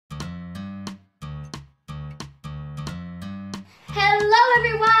Hello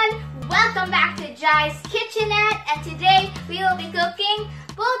everyone! Welcome back to Jhy'z Kitchenette, and today we will be cooking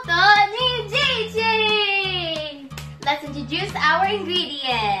puto ni Jhy'z. Let's introduce our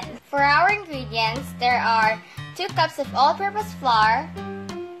ingredients. For our ingredients, there are 2 cups of all-purpose flour,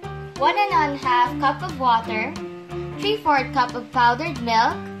 1½ cup of water, 3/4 cup of powdered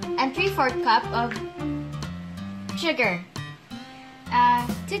milk, and 3/4 cup of sugar,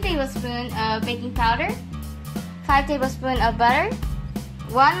 2 tablespoons of baking powder, 5 tablespoons of butter,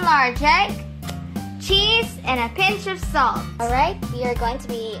 1 large egg, cheese, and a pinch of salt. Alright, we are going to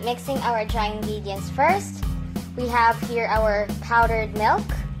be mixing our dry ingredients first. We have here our powdered milk,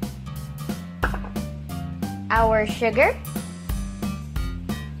 our sugar,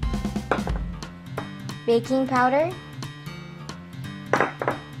 baking powder,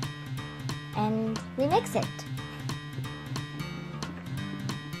 and we mix it.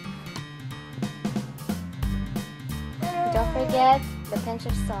 Don't forget the pinch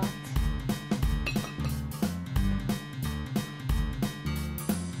of salt.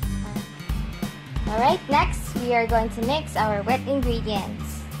 Alright, next we are going to mix our wet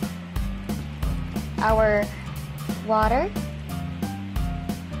ingredients. Our water,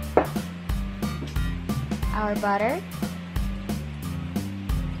 our butter,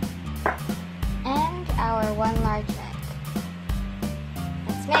 and our 1 large egg.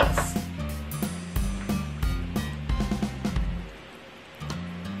 Let's mix.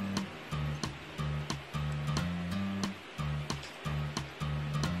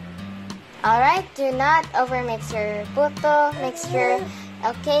 Alright, do not overmix your puto mixture.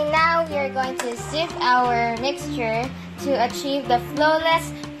 Okay, now we are going to sieve our mixture to achieve the flawless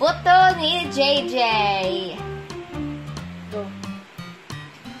puto ni Jhy'z. Go.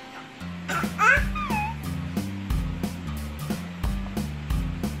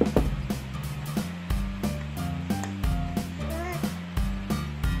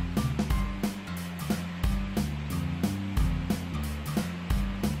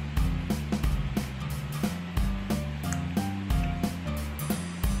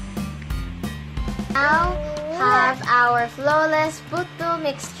 Now have our flawless puto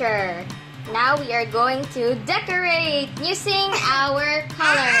mixture. Now we are going to decorate using our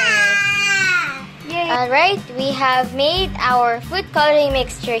colors. Alright, we have made our food coloring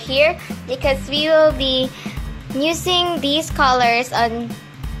mixture here because we will be using these colors on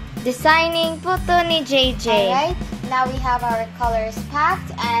designing puto ni Jhy'z. Alright, now we have our colors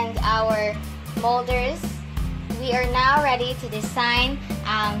packed and our molders. We are now ready to design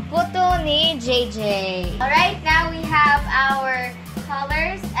ang puto ni Jhy'z. Alright, now we have our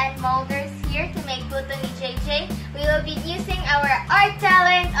colors and molders here to make puto ni Jhy'z. We will be using our art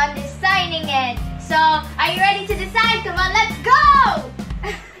talent on designing it. So, are you ready to design? Come on, let's go!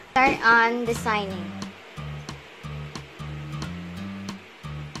 Start on designing.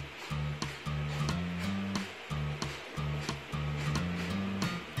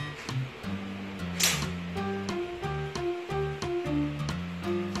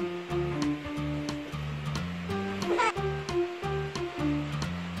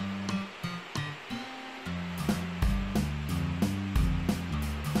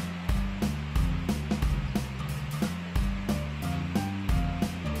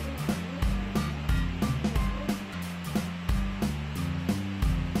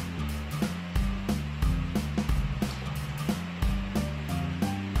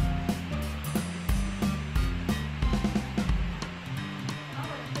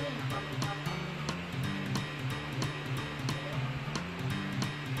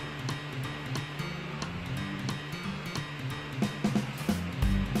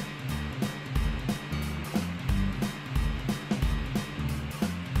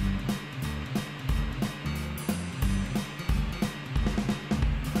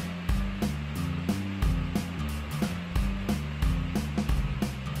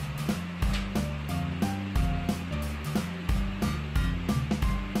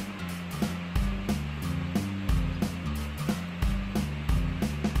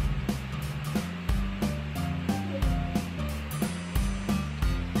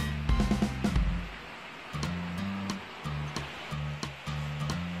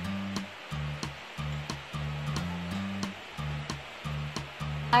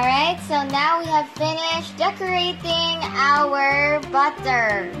 Alright, so now we have finished decorating our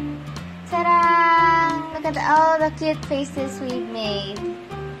butter. Ta-da! Look at all the cute faces we've made.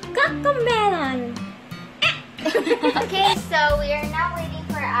 Cocomelon! Okay, so we are now waiting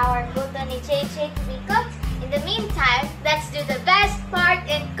for our puto ni Jhy'z to be cooked. In the meantime, let's do the best part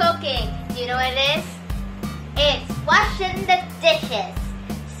in cooking. Do you know what it is? It's washing the dishes.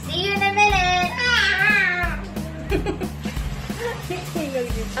 See you in a minute.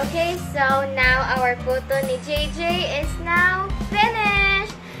 Okay, so now our puto ni JJ is now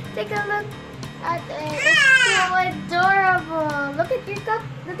finished. Take a look at it. It's so adorable. Look at your cup.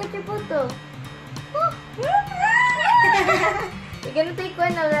 Look at your puto. Oh. You're gonna take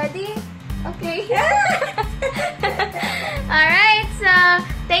one already? Okay. Alright, so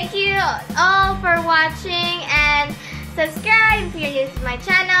thank you all for watching and subscribe if you're new to my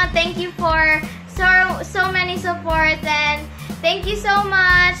channel. Thank you for so many support and thank you so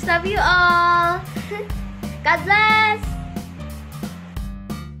much. Love you all. God bless.